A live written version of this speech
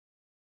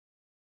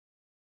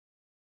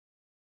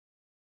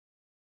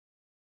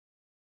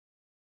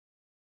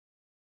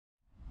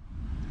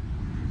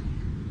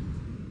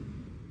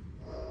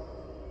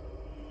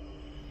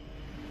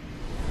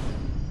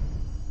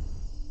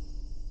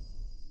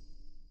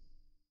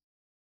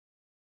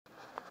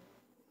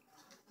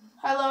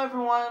Hello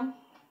everyone,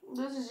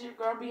 this is your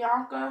girl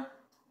Bianca.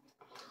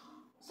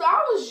 So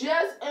I was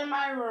just in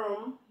my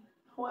room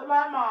with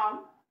my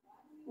mom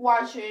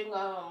watching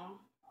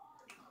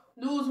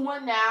News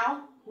One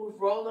Now with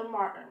Roland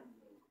Martin.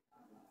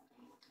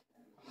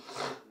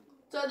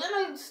 So then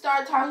I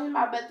started talking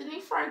about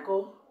Bethenny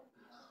Frankel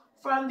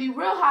from the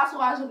Real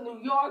Housewives of New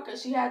York, and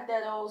she had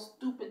that old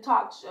stupid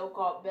talk show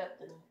called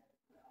Bethenny.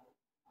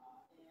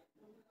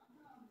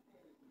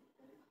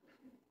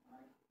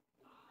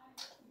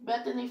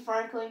 Bethenny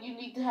Franklin, you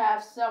need to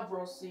have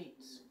several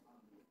seats.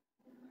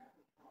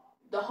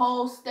 The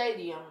whole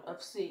stadium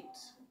of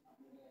seats.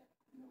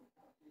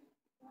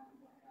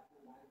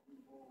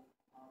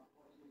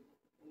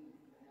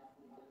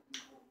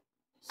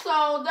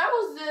 So there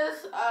was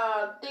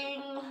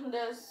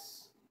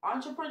this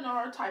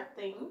entrepreneur type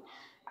thing,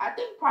 I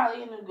think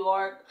probably in New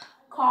York,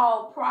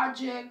 called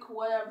Project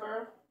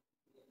whatever.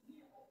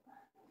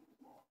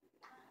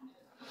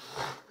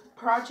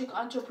 Project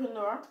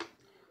Entrepreneur.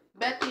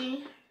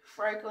 Bethenny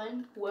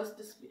Franklin was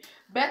the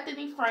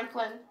Bethenny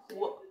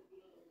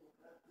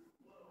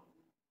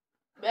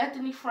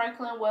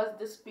Franklin was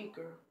the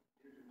speaker.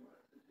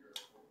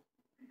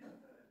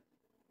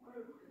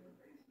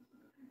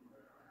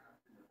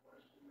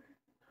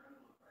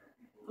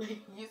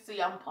 You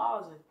see, I'm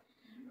pausing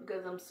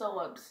because I'm so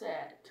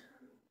upset.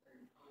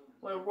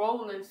 When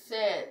Roland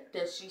said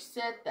that she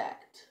said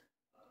that,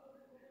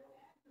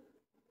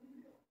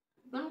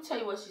 let me tell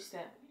you what she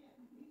said.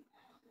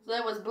 So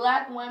there was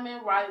black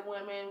women, white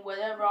women,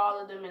 whatever,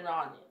 all of them in the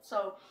audience.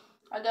 So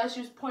I guess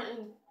she was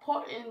pointing,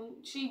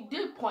 she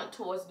did point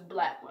towards the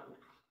black women.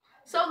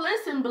 So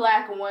listen,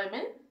 black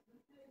women.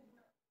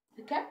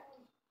 Okay?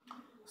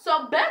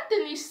 So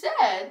Bethenny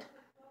said,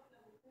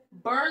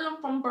 Birtham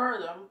from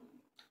Birtham.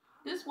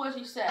 This is what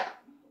she said.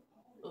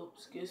 Oops,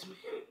 excuse me.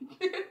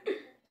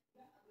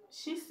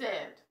 She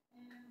said,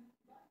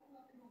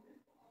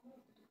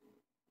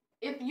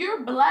 if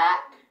you're black,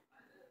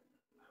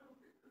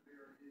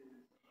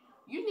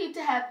 you need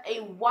to have a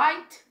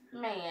white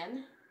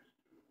man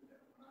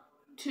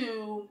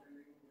to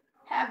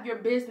have your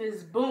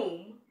business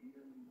boom.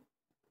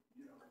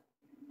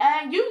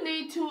 And you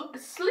need to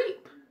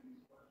sleep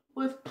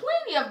with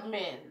plenty of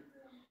men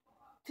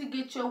to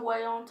get your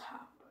way on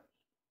top.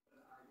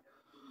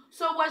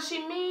 So what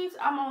she means,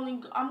 I'm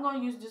going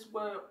to use this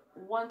word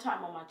one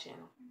time on my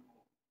channel.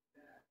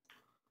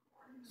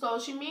 So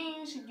she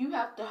means you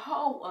have to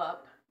hoe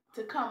up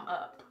to come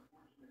up.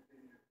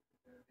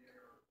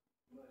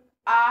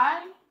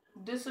 I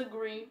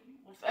disagree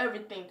with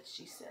everything that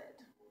she said,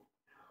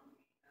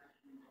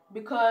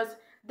 because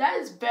that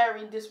is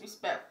very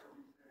disrespectful.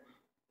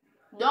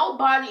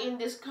 Nobody in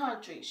this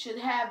country should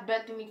have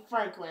Bethenny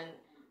Franklin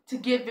to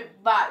give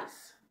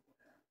advice.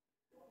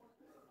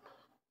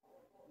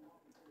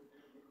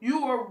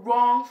 You are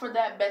wrong for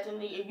that,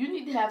 Bethenny, and you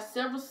need to have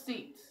several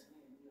seats.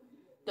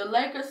 The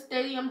Lakers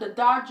Stadium, the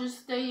Dodgers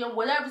Stadium,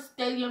 whatever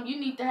stadium, you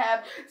need to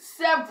have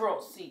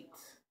several seats.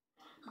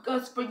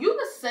 Because for you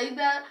to say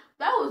that,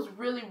 that was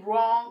really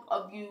wrong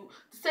of you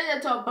to say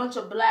that to a bunch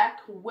of black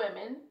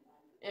women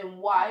in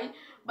white.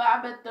 But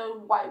I bet the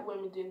white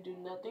women didn't do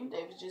nothing.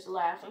 They was just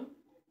laughing.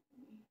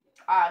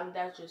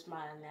 That's just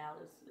my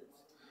analysis.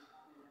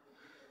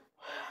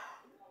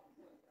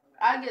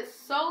 I get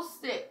so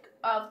sick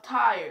of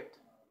tired.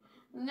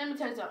 Let me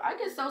tell you something. I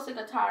get so sick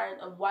of tired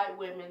of white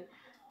women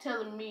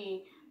telling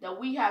me that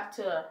we have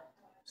to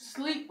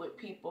sleep with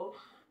people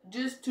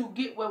just to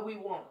get what we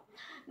want.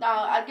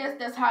 Now, I guess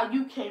that's how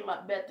you came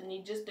up,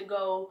 Bethenny, just to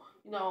go,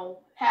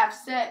 have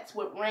sex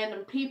with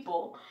random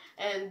people.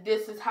 And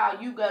this is how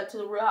you got to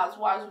the Real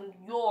Housewives of New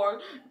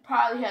York. You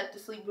probably had to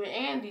sleep with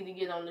Andy to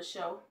get on the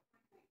show.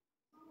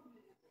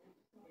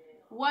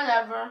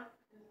 Whatever.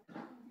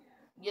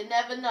 You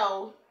never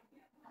know.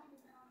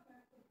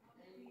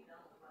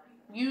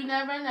 You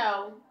never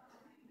know.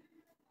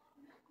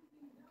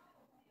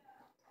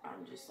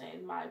 I'm just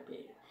saying my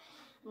opinion.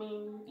 I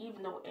mean,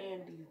 even though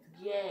Andy's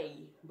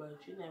gay, but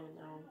you never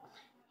know.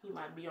 He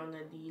might be on the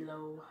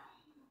D-Lo.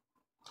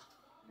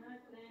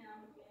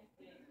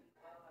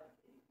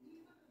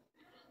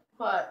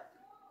 But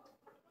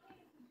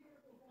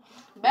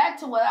back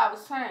to what I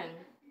was saying.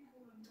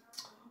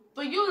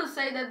 For you to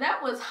say that,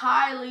 that was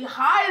highly,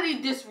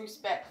 highly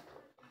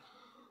disrespectful.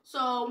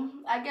 So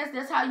I guess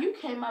that's how you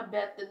came up,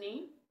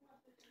 Bethenny.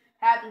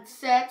 Having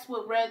sex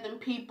with random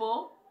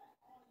people.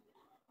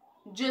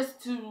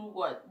 Just to,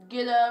 what,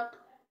 get up?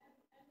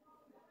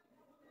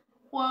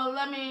 Well,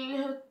 let me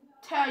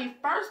tell you,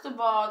 first of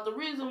all, the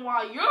reason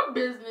why your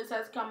business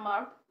has come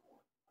up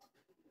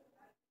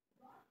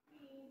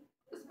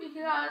is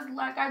because,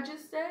 like I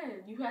just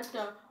said, you had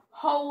to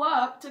hoe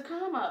up to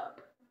come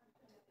up.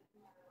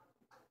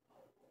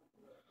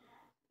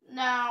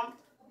 Now,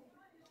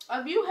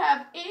 if you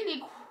have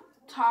any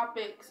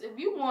topics, if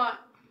you want,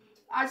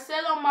 I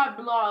said on my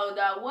blog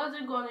that I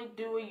wasn't going to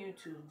do a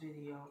YouTube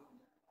video.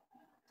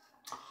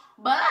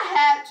 But I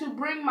had to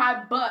bring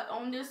my butt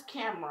on this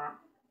camera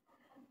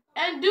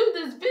and do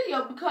this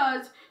video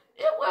because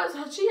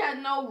she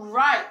had no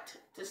right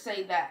to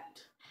say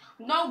that.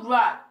 No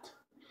right.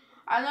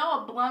 I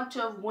know a bunch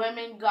of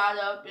women got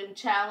up and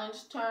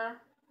challenged her.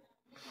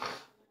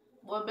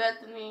 Well,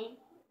 Bethany,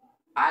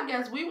 I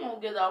guess we won't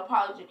get an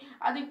apology.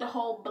 I think the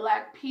whole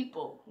black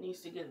people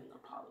needs to get an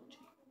apology.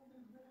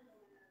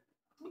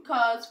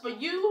 Because for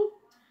you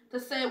to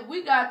say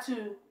we got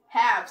to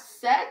have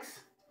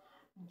sex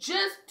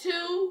just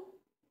to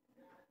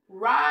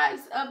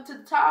rise up to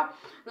the top,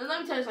 then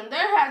let me tell you something.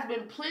 There has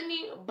been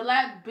plenty of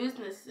black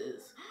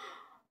businesses,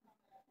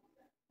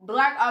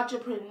 black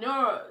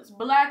entrepreneurs,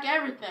 black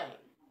everything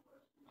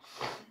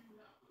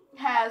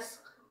has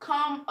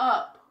come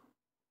up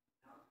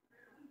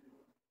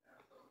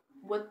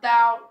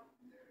without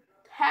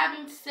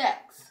having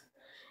sex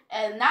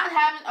and not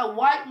having a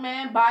white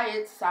man by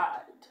its side.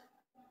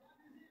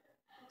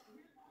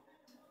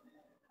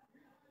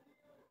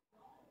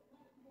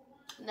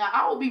 Now,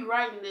 I will be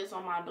writing this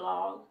on my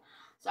blog,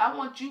 so I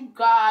want you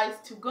guys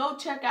to go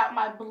check out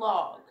my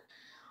blog,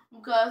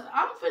 because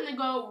I'm finna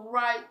go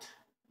write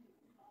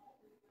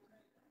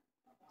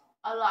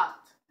a lot.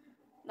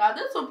 Now,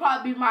 this will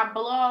probably be my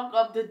blog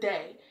of the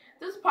day.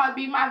 This will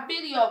probably be my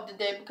video of the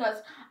day,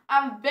 because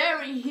I'm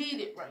very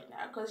heated right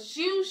now, because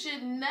you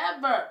should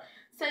never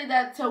say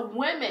that to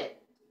women.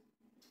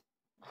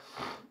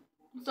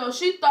 So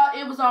she thought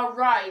it was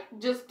alright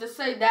just to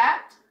say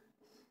that.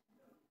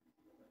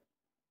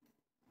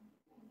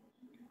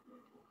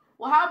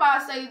 Well, how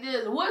about I say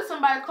this? What if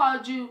somebody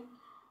called you,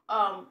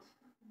 what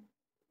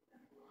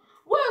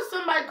if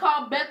somebody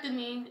called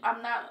Bethany,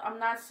 I'm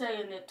not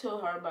saying it to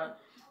her, but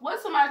what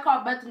if somebody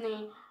called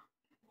Bethany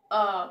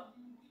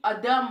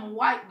a dumb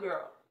white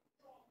girl?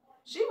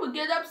 She would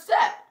get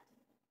upset.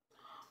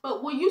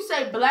 But when you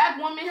say black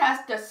woman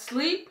has to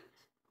sleep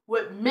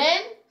with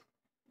men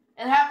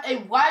and have a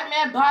white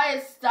man by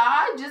his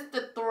side just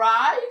to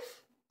thrive,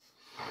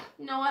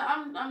 you know what?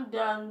 I'm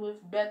done with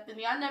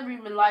Bethany. I never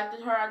even liked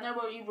her. I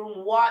never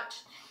even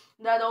watched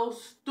that old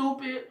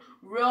stupid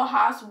Real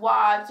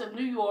Housewives of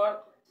New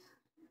York.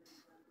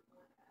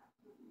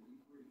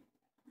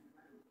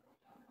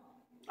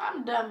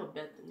 I'm done with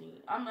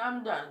Bethany.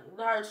 I'm done.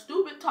 Her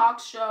stupid talk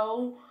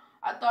show,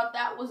 I thought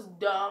that was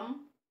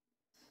dumb.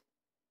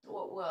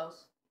 What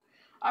else?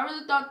 I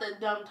really thought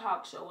that dumb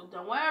talk show was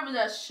dumb. Whatever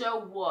that show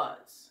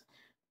was.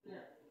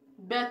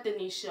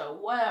 Bethany show,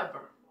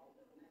 whatever.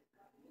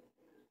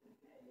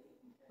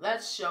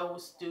 That show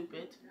was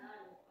stupid.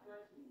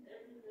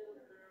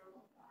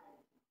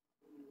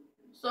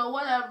 So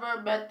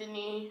whatever,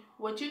 Bethany.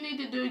 What you need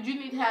to do is you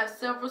need to have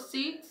several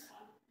seats.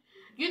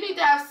 You need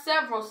to have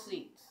several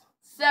seats.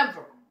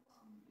 Several.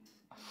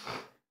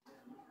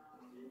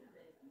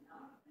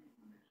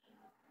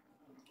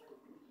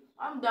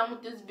 I'm done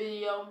with this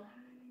video.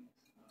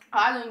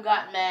 I done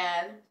got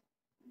mad.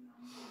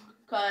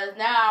 Because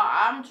now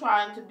I'm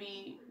trying to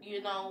be,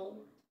 because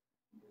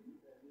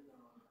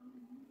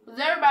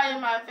everybody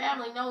in my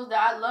family knows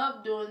that I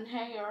love doing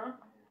hair.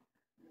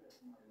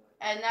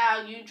 And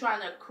now you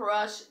trying to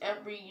crush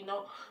every,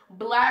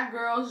 black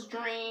girl's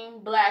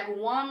dream, black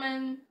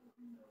woman.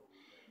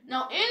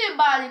 No,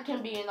 anybody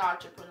can be an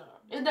entrepreneur.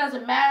 It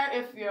doesn't matter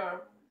if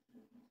you're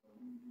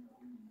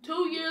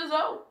 2 years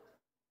old,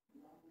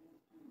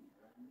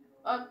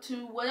 up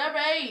to whatever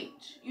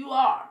age you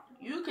are.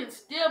 You can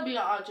still be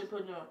an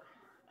entrepreneur.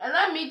 And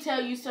let me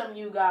tell you something,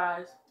 you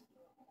guys.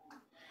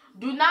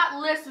 Do not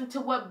listen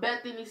to what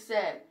Bethany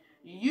said.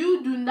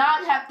 You do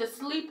not have to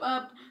sleep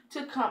up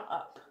to come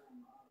up.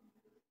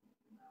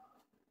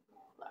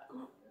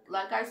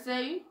 Like I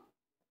say,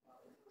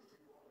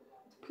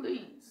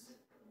 please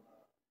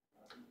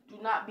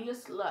do not be a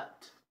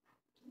slut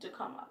to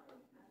come up.